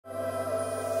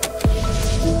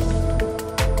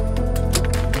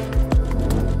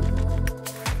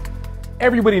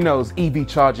Everybody knows EV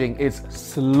charging is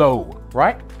slow,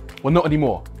 right? Well, not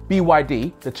anymore.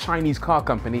 BYD, the Chinese car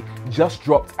company, just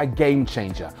dropped a game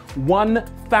changer.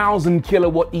 1,000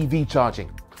 kilowatt EV charging.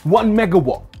 1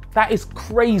 megawatt. That is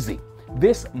crazy.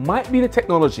 This might be the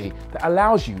technology that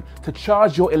allows you to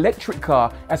charge your electric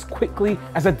car as quickly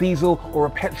as a diesel or a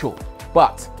petrol.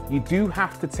 But you do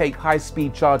have to take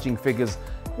high-speed charging figures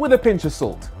with a pinch of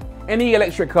salt. Any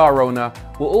electric car owner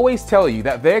will always tell you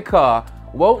that their car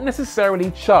won't necessarily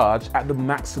charge at the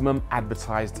maximum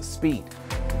advertised speed.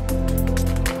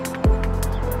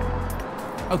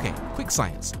 Okay, quick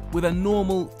science. With a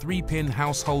normal 3-pin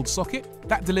household socket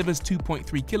that delivers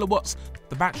 2.3 kilowatts,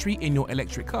 the battery in your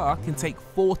electric car can take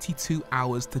 42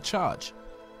 hours to charge.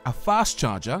 A fast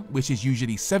charger, which is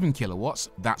usually 7 kilowatts,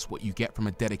 that's what you get from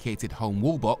a dedicated home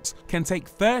wall box, can take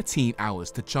 13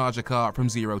 hours to charge a car from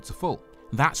 0 to full.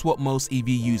 That's what most EV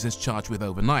users charge with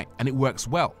overnight, and it works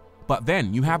well. But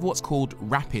then you have what's called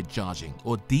rapid charging,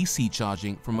 or DC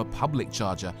charging from a public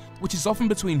charger, which is often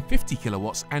between 50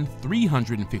 kilowatts and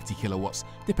 350 kilowatts,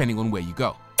 depending on where you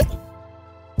go.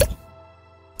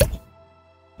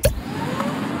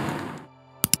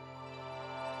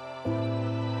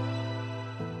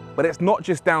 But it's not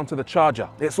just down to the charger,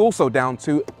 it's also down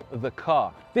to the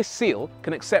car. This seal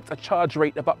can accept a charge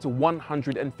rate of up to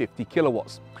 150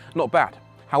 kilowatts. Not bad.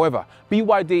 However,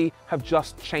 BYD have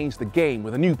just changed the game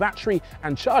with a new battery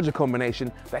and charger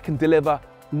combination that can deliver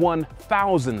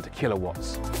 1,000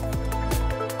 kilowatts.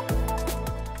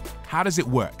 How does it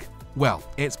work? Well,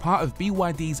 it's part of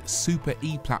BYD's Super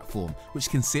E platform, which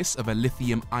consists of a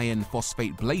lithium iron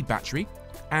phosphate blade battery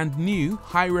and new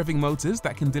high-revving motors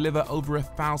that can deliver over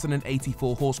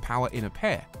 1,084 horsepower in a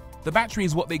pair. The battery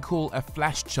is what they call a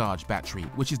flash charge battery,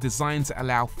 which is designed to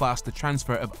allow faster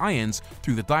transfer of ions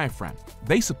through the diaphragm.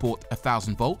 They support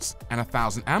 1,000 volts and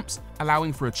 1,000 amps,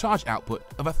 allowing for a charge output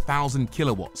of 1,000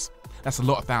 kilowatts. That's a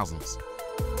lot of thousands.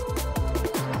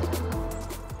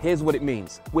 Here's what it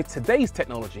means. With today's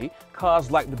technology, cars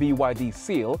like the BYD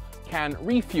Seal can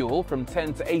refuel from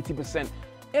 10 to 80%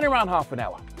 in around half an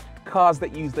hour. Cars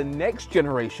that use the next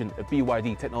generation of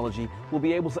BYD technology will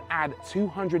be able to add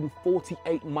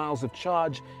 248 miles of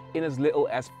charge in as little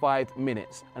as 5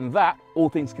 minutes. And that, all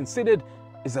things considered,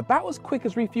 is about as quick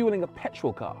as refueling a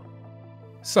petrol car.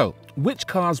 So, which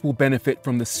cars will benefit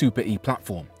from the Super E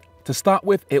platform? To start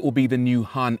with, it will be the new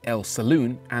Han L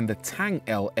Saloon and the Tang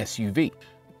L SUV.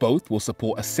 Both will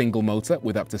support a single motor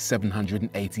with up to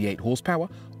 788 horsepower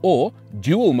or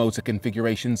dual motor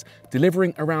configurations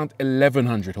delivering around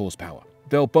 1,100 horsepower.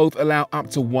 They'll both allow up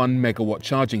to 1 megawatt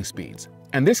charging speeds,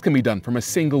 and this can be done from a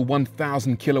single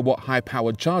 1,000 kilowatt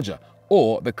high-powered charger,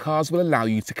 or the cars will allow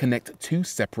you to connect 2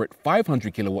 separate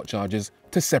 500 kilowatt chargers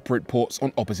to separate ports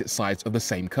on opposite sides of the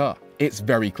same car. It's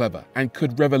very clever and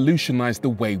could revolutionize the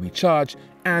way we charge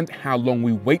and how long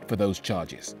we wait for those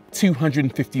charges.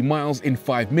 250 miles in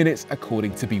 5 minutes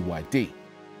according to BYD.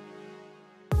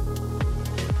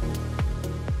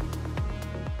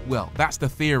 Well, that's the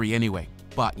theory anyway.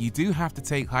 But you do have to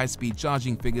take high-speed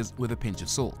charging figures with a pinch of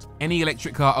salt. Any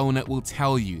electric car owner will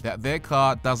tell you that their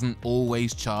car doesn't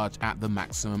always charge at the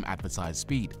maximum advertised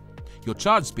speed. Your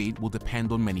charge speed will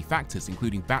depend on many factors,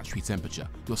 including battery temperature,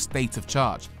 your state of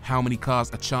charge, how many cars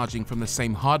are charging from the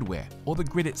same hardware, or the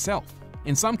grid itself.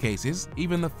 In some cases,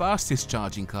 even the fastest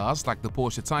charging cars like the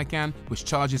Porsche Taycan, which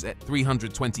charges at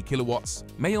 320 kilowatts,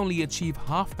 may only achieve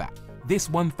half that. This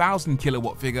 1,000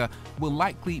 kilowatt figure will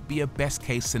likely be a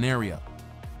best-case scenario.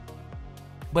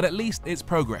 But at least it's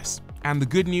progress. And the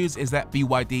good news is that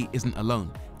BYD isn't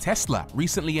alone. Tesla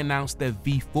recently announced their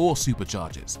V4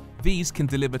 superchargers. These can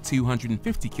deliver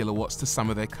 250 kilowatts to some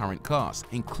of their current cars,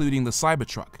 including the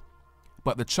Cybertruck.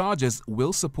 But the chargers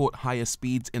will support higher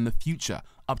speeds in the future,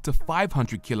 up to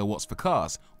 500 kilowatts for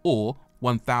cars or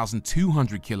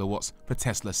 1,200 kilowatts for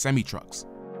Tesla semi-trucks.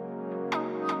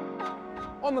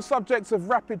 On the subject of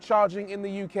rapid charging in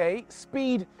the UK,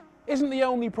 speed isn't the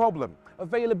only problem.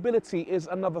 Availability is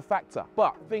another factor,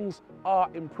 but things are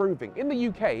improving. In the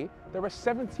UK, there are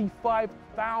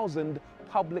 75,000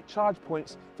 public charge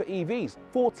points for EVs,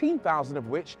 14,000 of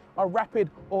which are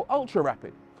rapid or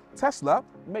ultra-rapid. Tesla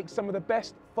makes some of the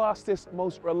best, fastest,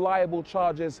 most reliable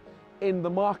chargers in the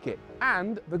market.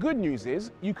 And the good news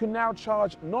is you can now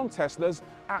charge non-Teslas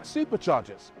at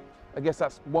superchargers. I guess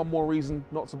that's one more reason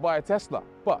not to buy a Tesla.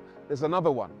 But there's another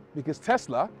one, because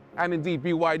Tesla, and indeed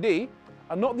BYD,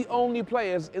 are not the only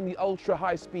players in the ultra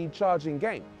high-speed charging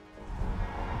game.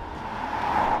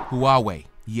 Huawei,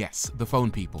 yes, the phone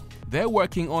people. They're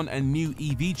working on a new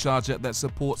EV charger that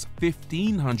supports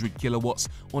 1,500 kilowatts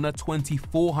on a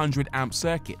 2,400 amp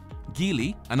circuit.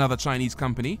 Geely, another Chinese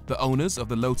company, the owners of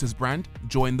the Lotus brand,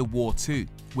 joined the war too,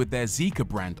 with their Zeekr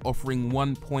brand offering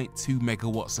 1.2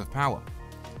 megawatts of power.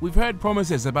 We've heard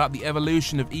promises about the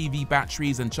evolution of EV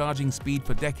batteries and charging speed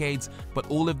for decades, but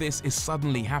all of this is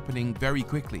suddenly happening very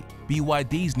quickly.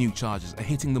 BYD's new chargers are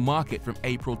hitting the market from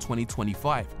April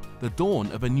 2025. The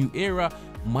dawn of a new era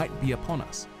might be upon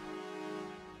us.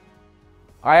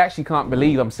 I actually can't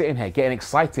believe I'm sitting here getting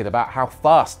excited about how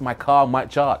fast my car might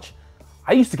charge.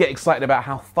 I used to get excited about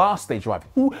how fast they drive.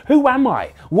 Who am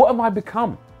I? What have I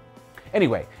become?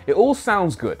 Anyway, it all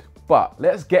sounds good, but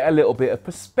let's get a little bit of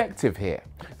perspective here.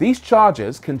 These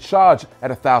chargers can charge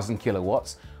at 1,000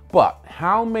 kilowatts, but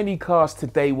how many cars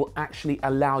today will actually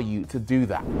allow you to do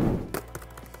that?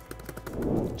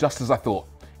 Just as I thought.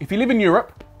 If you live in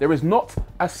Europe, there is not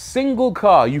a single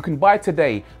car you can buy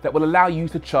today that will allow you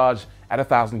to charge at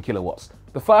 1,000 kilowatts.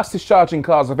 The fastest charging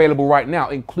cars available right now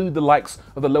include the likes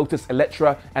of the Lotus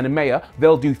Electra and Emea.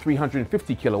 They'll do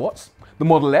 350 kilowatts. The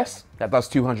Model S, that does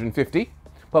 250.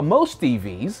 But most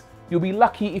EVs, you'll be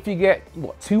lucky if you get,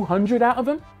 200 out of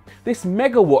them? This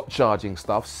megawatt charging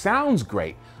stuff sounds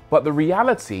great, but the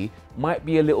reality might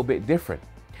be a little bit different.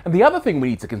 And the other thing we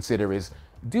need to consider is,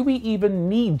 do we even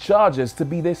need chargers to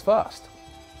be this fast?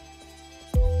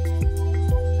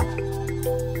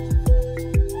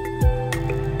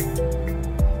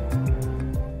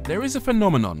 There is a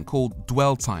phenomenon called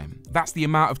dwell time. That's the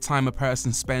amount of time a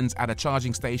person spends at a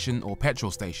charging station or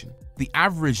petrol station. The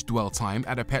average dwell time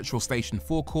at a petrol station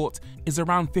forecourt is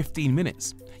around 15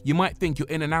 minutes. You might think you're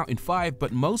in and out in 5,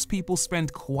 but most people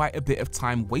spend quite a bit of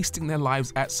time wasting their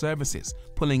lives at services,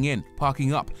 pulling in,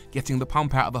 parking up, getting the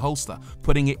pump out of the holster,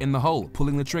 putting it in the hole,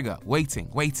 pulling the trigger, waiting,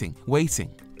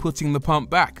 putting the pump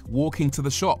back, walking to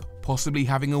the shop, possibly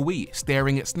having a wee,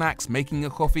 staring at snacks, making a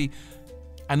coffee.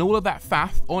 And all of that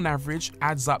faff, on average,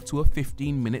 adds up to a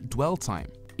 15-minute dwell time.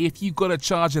 If you've got a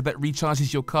charger that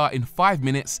recharges your car in 5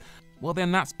 minutes, well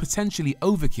then that's potentially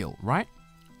overkill, right?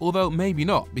 Although maybe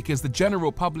not, because the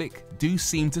general public do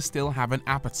seem to still have an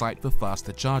appetite for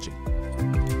faster charging.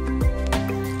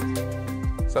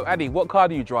 So Addy, what car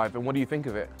do you drive and what do you think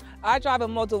of it? I drive a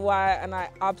Model Y and I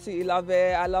absolutely love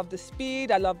it. I love the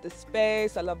speed, I love the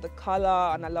space, I love the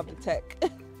color, and I love the tech.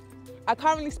 I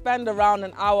currently spend around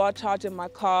an hour charging my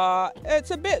car. It's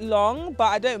a bit long, but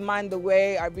I don't mind the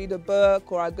way. I read a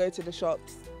book or I go to the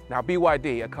shops. Now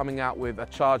BYD are coming out with a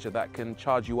charger that can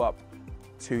charge you up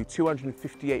to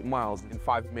 258 miles in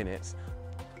 5 minutes.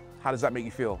 How does that make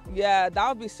you feel? Yeah, that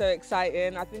would be so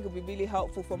exciting. I think it would be really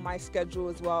helpful for my schedule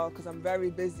as well because I'm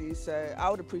very busy, so I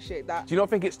would appreciate that. Do you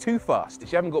not think it's too fast?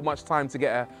 If you haven't got much time to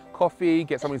get a coffee,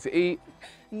 get something to eat?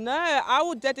 No,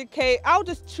 I'll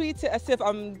just treat it as if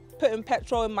I'm putting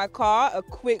petrol in my car, a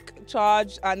quick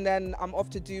charge, and then I'm off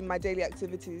to do my daily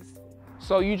activities.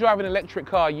 So you drive an electric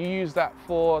car, you use that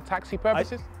for taxi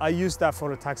purposes? I use that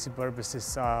for taxi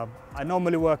purposes. I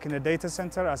normally work in a data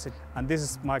center, and this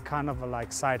is my kind of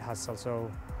like side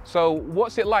hustle. So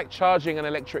what's it like charging an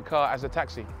electric car as a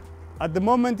taxi? At the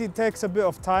moment it takes a bit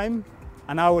of time,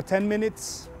 an hour, 10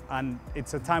 minutes, and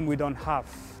it's a time we don't have,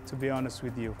 to be honest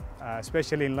with you,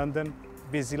 especially in London,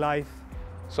 busy life.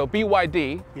 So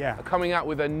BYD Yeah. are coming out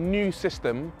with a new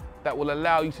system that will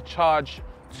allow you to charge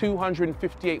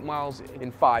 258 miles in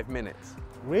 5 minutes.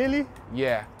 Really?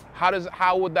 Yeah.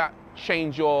 How would that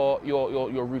change your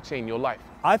routine, your life?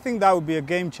 I think that would be a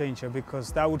game changer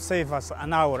because that would save us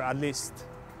an hour at least.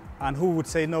 And who would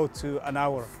say no to an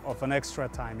hour of an extra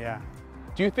time, yeah.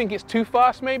 Do you think it's too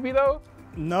fast maybe though?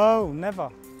 No, never.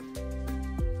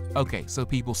 Okay, so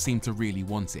people seem to really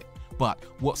want it. But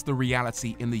what's the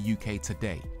reality in the UK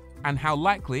today? And how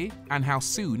likely and how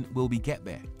soon will we get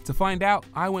there? To find out,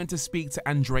 I went to speak to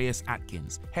Andreas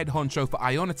Atkins, head honcho for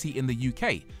Ionity in the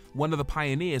UK, one of the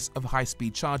pioneers of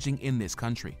high-speed charging in this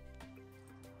country.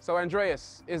 So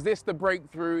Andreas, is this the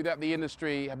breakthrough that the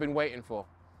industry have been waiting for?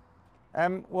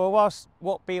 Well, whilst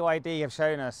what BYD have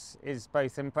shown us is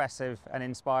both impressive and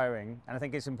inspiring, and I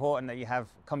think it's important that you have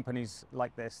companies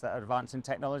like this that are advancing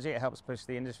technology, it helps push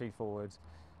the industry forward.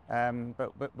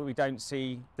 But we don't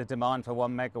see the demand for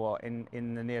 1 megawatt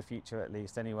in the near future, at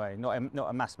least anyway, not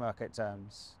in mass market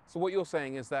terms. So what you're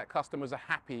saying is that customers are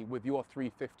happy with your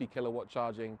 350 kilowatt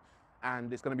charging,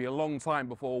 and it's going to be a long time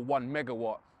before 1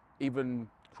 megawatt even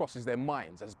crosses their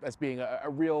minds as being a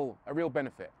real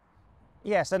benefit.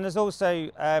 Yes, and there's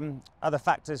also other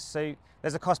factors. So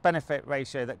there's a cost-benefit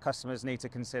ratio that customers need to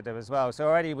consider as well. So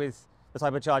already with the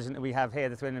type of charging that we have here,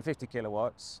 the 350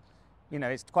 kilowatts, you know,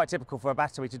 it's quite typical for a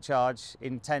battery to charge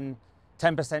in 10% to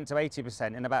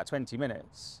 80% in about 20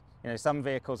 minutes. You know, some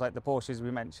vehicles like the Porsches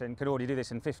we mentioned could already do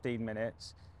this in 15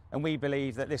 minutes. And we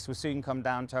believe that this will soon come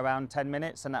down to around 10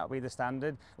 minutes, and that will be the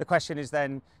standard. The question is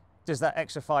then, does that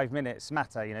extra 5 minutes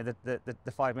matter? You know,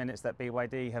 the 5 minutes that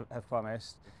BYD have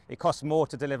promised. It costs more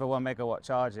to deliver 1 megawatt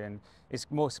charging. It's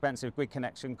more expensive grid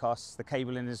connection costs, the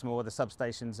cabling is more, the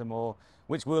substations are more,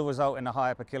 which will result in a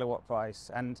higher per kilowatt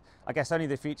price. And I guess only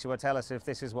the future will tell us if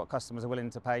this is what customers are willing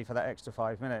to pay for that extra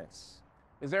 5 minutes.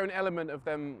 Is there an element of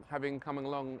them having come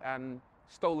along and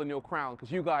stolen your crown?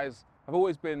 Because you guys have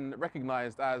always been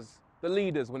recognized as the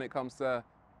leaders when it comes to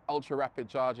ultra rapid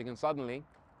charging, and suddenly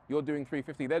you're doing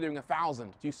 350, they're doing 1,000.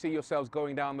 Do you see yourselves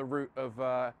going down the route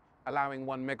of allowing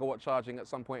 1 megawatt charging at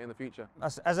some point in the future?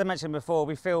 As I mentioned before,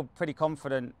 we feel pretty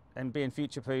confident in being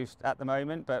future-proofed at the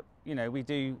moment, but you know, we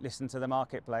do listen to the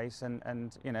marketplace,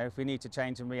 and you know, if we need to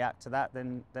change and react to that,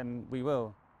 then we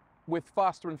will. With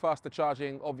faster and faster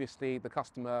charging, obviously the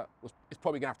customer is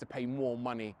probably going to have to pay more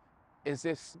money. Is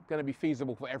this going to be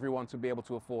feasible for everyone to be able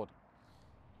to afford?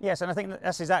 Yes, and I think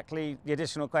that's exactly the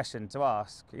additional question to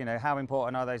ask. You know, how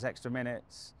important are those extra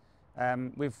minutes?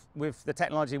 With the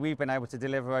technology we've been able to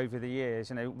deliver over the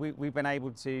years, you know, we've been able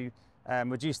to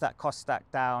reduce that cost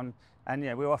stack down, and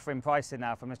you know, we're offering pricing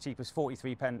now from as cheap as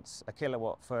 43 pence a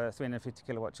kilowatt for a 350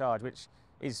 kilowatt charge, which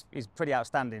is pretty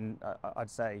outstanding, I'd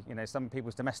say. You know, some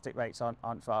people's domestic rates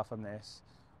aren't far from this.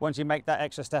 Once you make that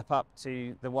extra step up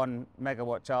to the 1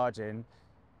 megawatt charging,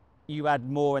 you add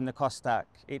more in the cost stack.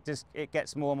 It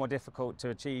gets more and more difficult to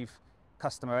achieve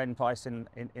customer end price in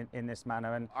this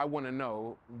manner. And I want to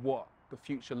know what the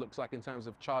future looks like in terms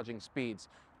of charging speeds.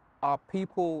 Are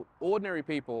people, ordinary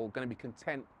people, going to be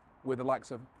content with the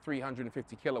likes of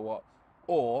 350 kilowatt,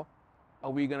 or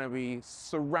are we going to be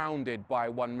surrounded by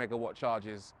 1 megawatt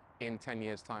charges in 10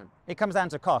 years' time? It comes down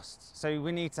to costs. So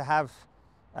we need to have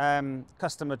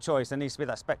customer choice. There needs to be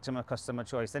that spectrum of customer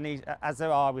choice. As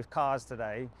there are with cars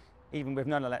today, even with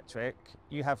non-electric,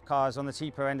 you have cars on the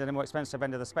cheaper end and the more expensive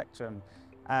end of the spectrum.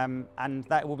 And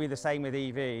that will be the same with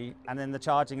EV, and then the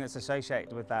charging that's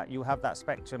associated with that. You have that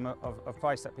spectrum of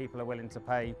price that people are willing to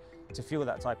pay to fuel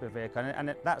that type of vehicle.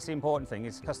 And that's the important thing,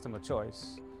 is customer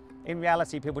choice. In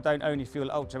reality, people don't only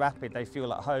fuel ultra rapid, they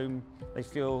fuel at home, they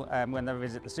fuel when they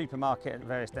visit the supermarket at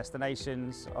various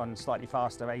destinations on slightly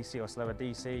faster AC or slower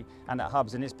DC, and at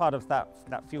hubs, and it's part of that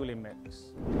fueling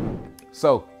mix.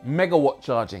 So, megawatt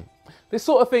charging. This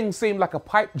sort of thing seemed like a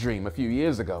pipe dream a few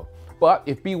years ago, but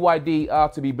if BYD are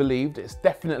to be believed, it's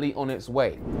definitely on its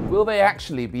way. Will they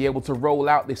actually be able to roll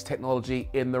out this technology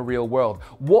in the real world?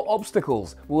 What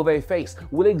obstacles will they face?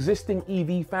 Will existing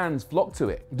EV fans flock to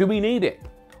it? Do we need it?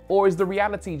 Or is the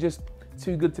reality just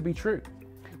too good to be true?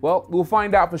 Well, we'll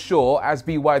find out for sure as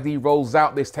BYD rolls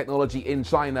out this technology in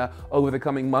China over the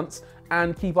coming months,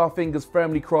 and keep our fingers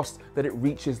firmly crossed that it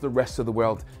reaches the rest of the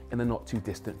world in the not too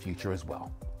distant future as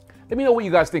well. Let me know what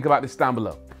you guys think about this down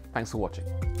below. Thanks for watching.